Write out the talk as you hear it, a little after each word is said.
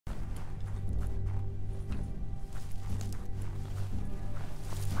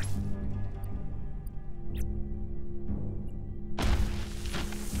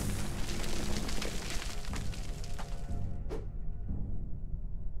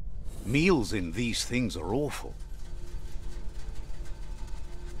Meals in these things are awful.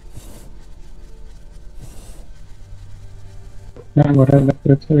 Agora dá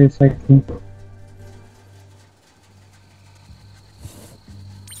pra eu isso aqui.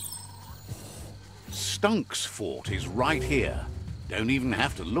 Stunk's fort is right here. Don't even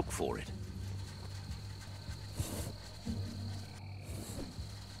have to look for it.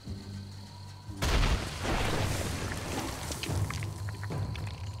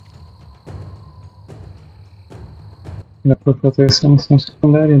 Dá pra fazer essa missão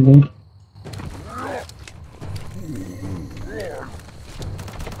secundária ali.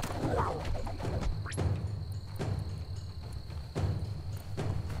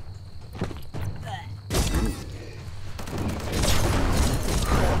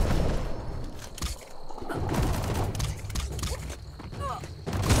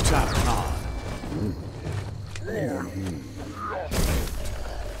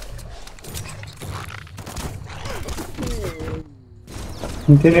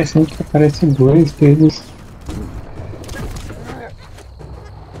 Interessante que aparece dois deles.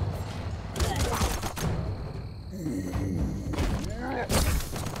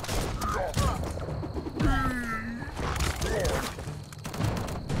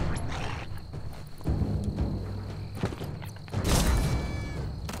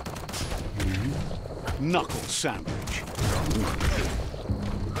 Knuckle sandwich.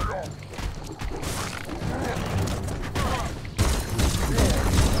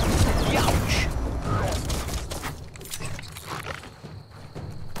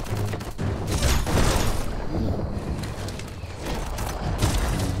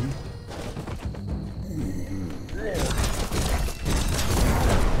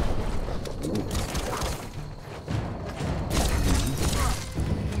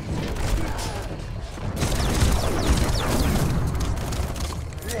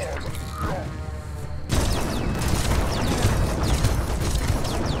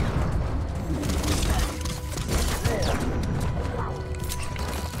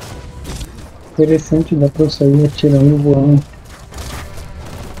 Interessante, dá pra eu sair atirando e voando.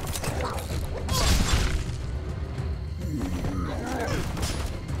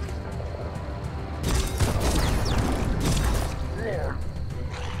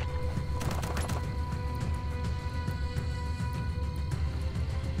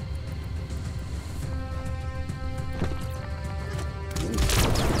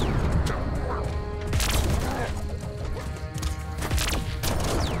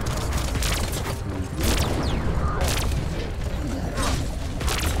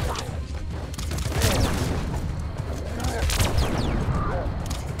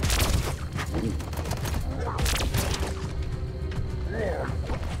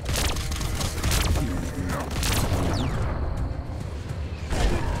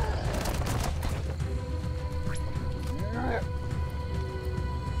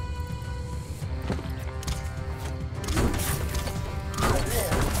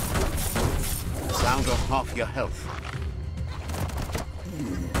 Down to half your health.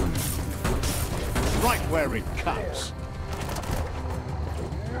 Right where it counts.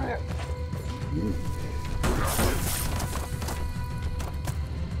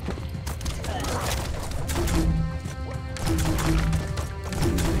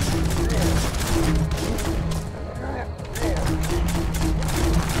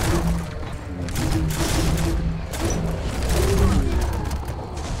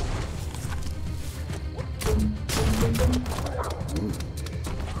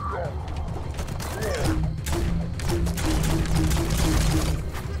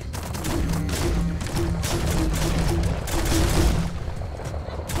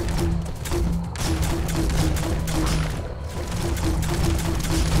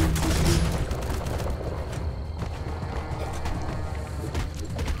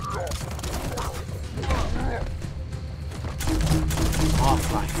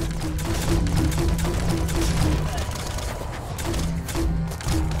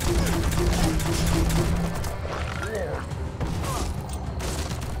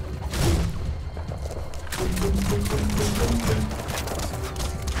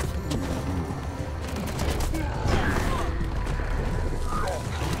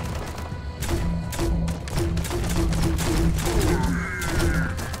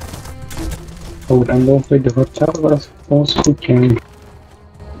 O grandão foi derrotado, agora são os pequenos.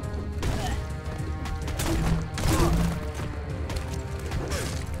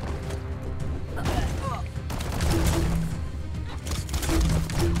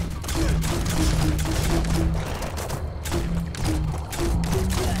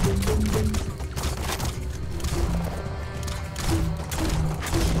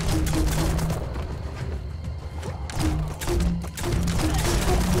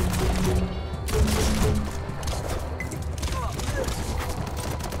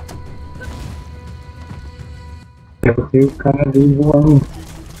 Matei o cara ali voando.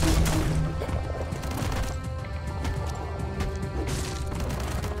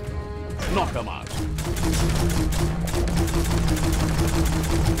 Knock 'em out.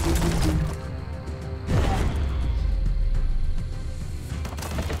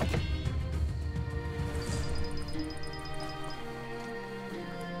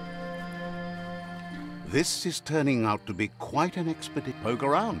 This is turning out to be quite an expedition. Poke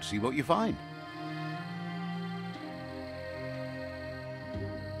around, see what you find.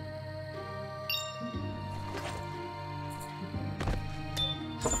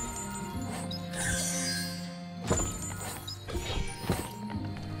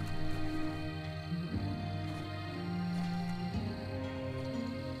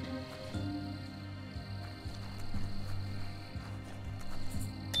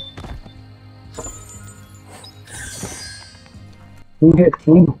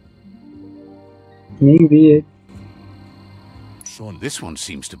 Enfrentando. Nem vi ele. This one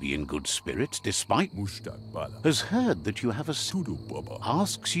seems to be in good spirits, despite has heard that you have a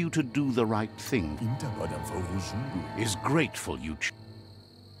asks you to do the right thing, is grateful you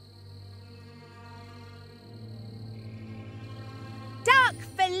Dark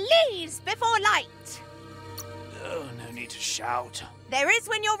Feliplayz before light. Oh, no need to shout. There is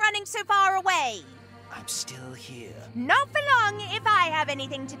when you're running so far away. I'm still here. Not for long if I have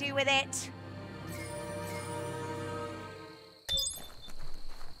anything to do with it.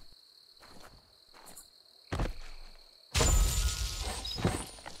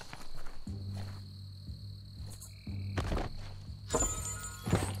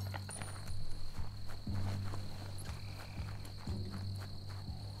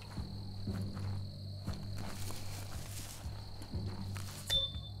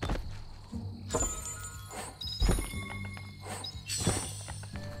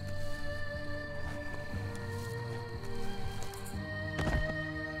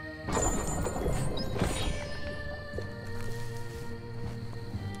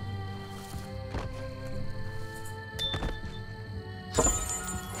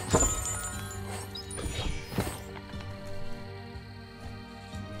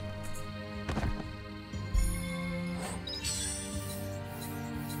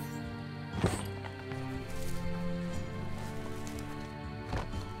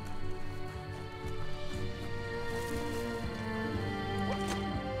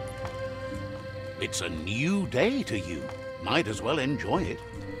 It's a new day to you. Might as well enjoy it.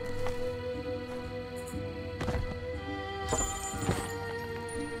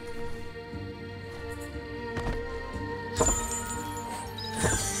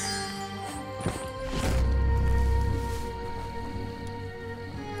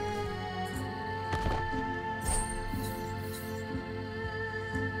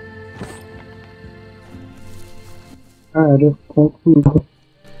 Cara, concluído.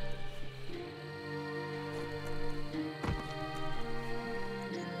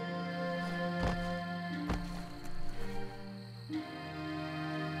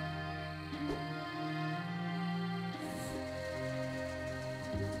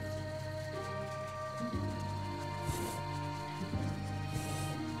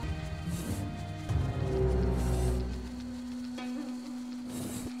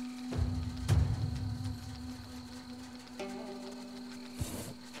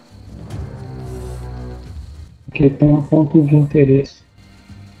 Aqui tem um ponto de interesse.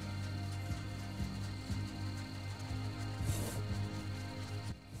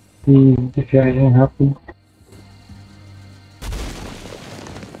 E de viagem rápida.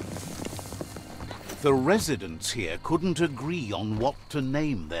 The residents here couldn't agree on what to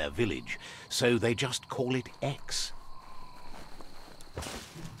name their village, so they just call it X.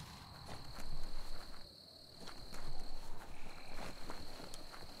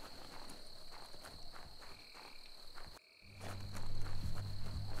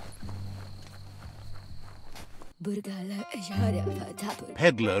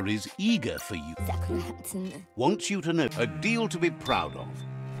 Peddler is eager for you. Wants you to know a deal to be proud of.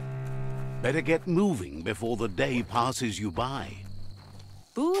 Better get moving before the day passes you by.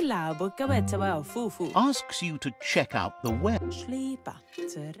 Asks you to check out the web.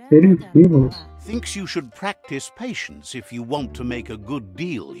 Seres vivos. Thinks you should practice patience if you want to make a good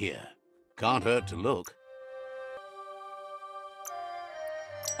deal here. Can't hurt to look.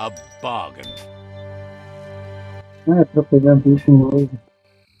 A bargain. Ah, é pra pegar bicho novo.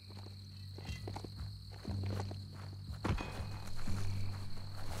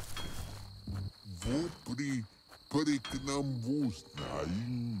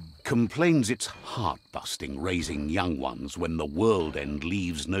 Complains it's heart-busting raising young ones when the world end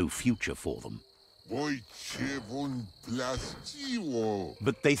leaves no future for them.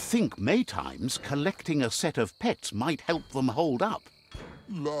 But they think Maytimes collecting a set of pets might help them hold up.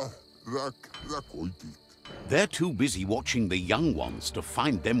 They're too busy watching the young ones to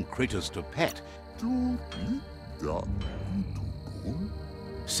find them critters to pet.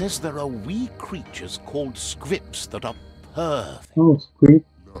 Says there are wee creatures called scripts that are perfect. Oh, script.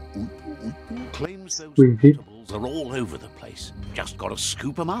 Claims those Squid. vegetables are all over the place. Just gotta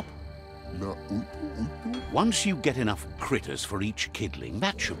scoop them up. Once you get enough critters for each kidling,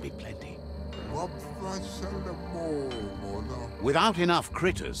 that should be plenty. Without enough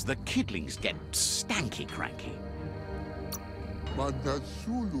critters, the kidlings get stanky cranky.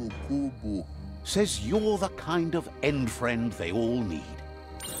 Says you're the kind of end friend they all need.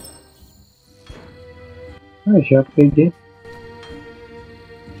 Ah, já peguei.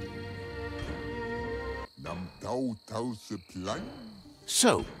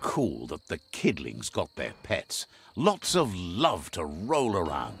 So cool that the kidlings got their pets. Lots of love to roll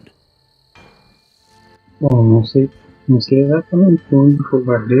around. Bom, não sei exatamente onde que eu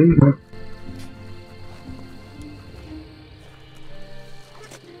guardei, né?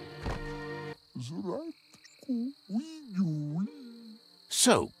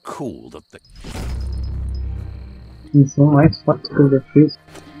 So cool that the... Missão mais fácil que eu já fiz.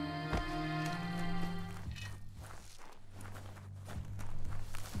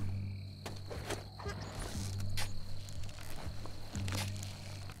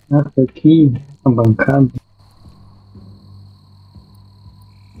 Ah, tá aqui a bancada.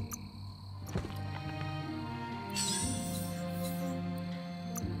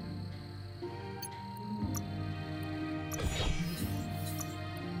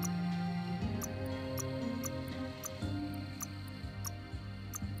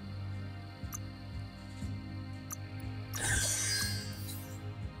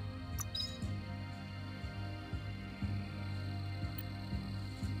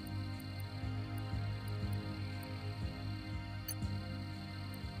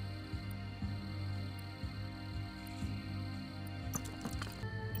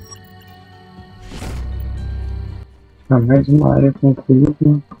 Mais uma área concluída.